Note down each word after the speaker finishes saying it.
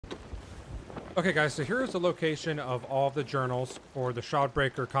Okay, guys, so here's the location of all of the journals for the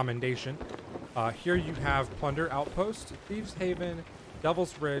ShroudBreaker Commendation. Here you have Plunder Outpost, Thieves Haven,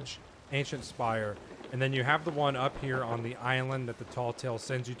 Devil's Ridge, Ancient Spire, and then you have the one up here on the island that the Tall Tale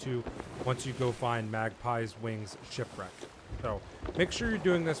sends you to once you go find Magpie's Wings Shipwreck. So make sure you're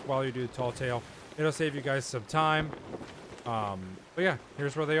doing this while you do the Tall Tale. It'll save you guys some time. But yeah,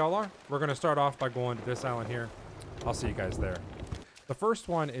 here's where they all are. We're going to start off by going to this island here. I'll see you guys there. The first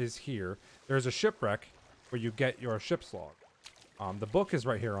one is here. There's a shipwreck where you get your ship's log. The book is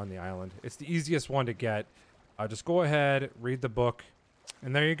right here on the island. It's the easiest one to get. Just go ahead, read the book,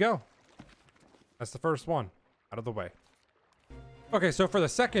 and there you go. That's the first one out of the way. Okay, so for the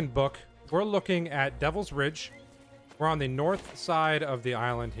second book, we're looking at Devil's Ridge. We're on the north side of the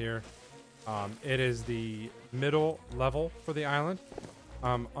island here. It is the middle level for the island.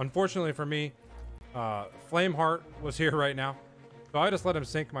 Unfortunately for me, Flameheart was here right now, so I just let him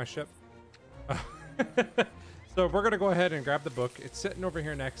sink my ship. So we're gonna go ahead and grab the book. It's sitting over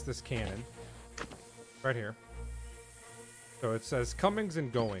here next to this cannon right here. So it says comings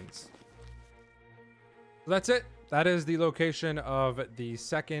and goings. So that's it. That is the location of the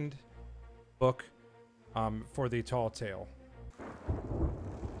second book for the Tall Tale.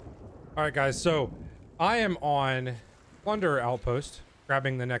 All right, guys, so I am on Plunder Outpost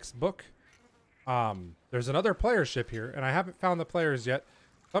grabbing the next book. There's another player ship here, and I haven't found the players yet.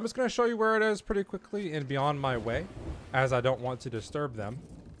 So I'm just going to show you where it is pretty quickly and beyond my way, as I don't want to disturb them.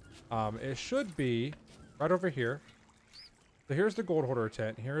 It should be right over here. So here's the gold hoarder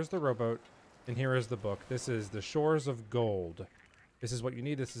tent, here's the rowboat, and here is the book. This is The Shores of Gold. This is what you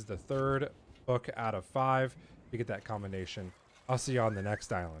need. This is the third book out of 5. You get that commendation. I'll see you on the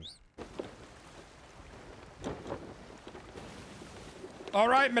next island. All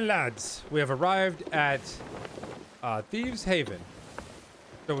right, my lads, we have arrived at Thieves Haven.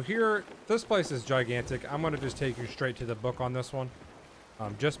 So here, this place is gigantic. I'm going to just take you straight to the book on this one,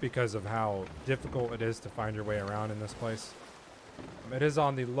 just because of how difficult it is to find your way around in this place. It is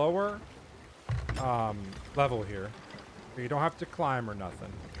on the lower level here, so you don't have to climb or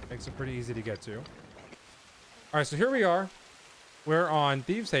nothing. Makes it pretty easy to get to. All right, so here we are. We're on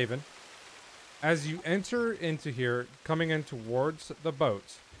Thieves Haven. As you enter into here, coming in towards the boat,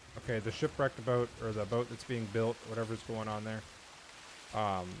 okay, the shipwrecked boat or the boat that's being built, whatever's going on there.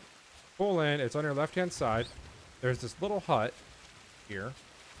 Pull in. It's on your left-hand side. There's this little hut here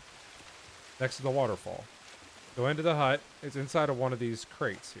next to the waterfall. Go into the hut. It's inside of one of these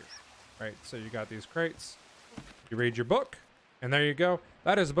crates here. Right, so you got these crates. You read your book, and there you go.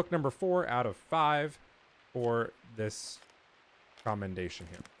 That is book number 4 out of 5 for this commendation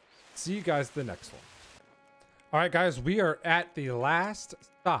here. See you guys the next one. All right, guys, we are at the last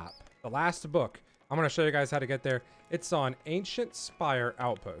stop, the last book. I'm going to show you guys how to get there. It's on Ancient Spire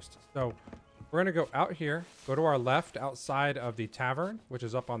Outpost. So we're going to go out here, go to our left outside of the tavern, which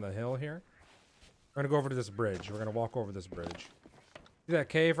is up on the hill here. We're going to go over to this bridge. We're going to walk over this bridge. See that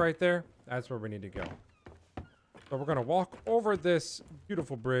cave right there? That's where we need to go. So we're going to walk over this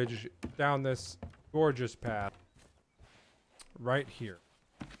beautiful bridge down this gorgeous path right here.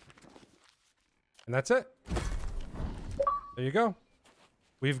 And that's it. There you go.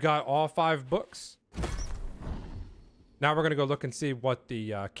 We've got all 5 books. Now we're going to go look and see what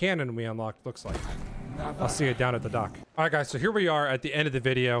the cannon we unlocked looks like. I'll see you down at the dock. All right, guys, so here we are at the end of the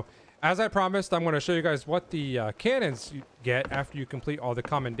video. As I promised, I'm going to show you guys what the cannons you get after you complete all the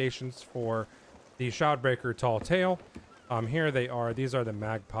commendations for the ShroudBreaker Tall Tale. Here they are. These are the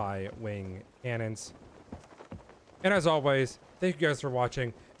Magpie Wing cannons. And as always, thank you guys for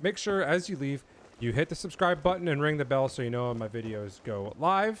watching. Make sure as you leave, you hit the subscribe button and ring the bell so you know when my videos go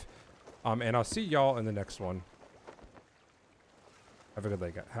live. And I'll see y'all in the next one. Have a good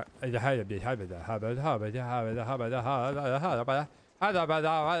day.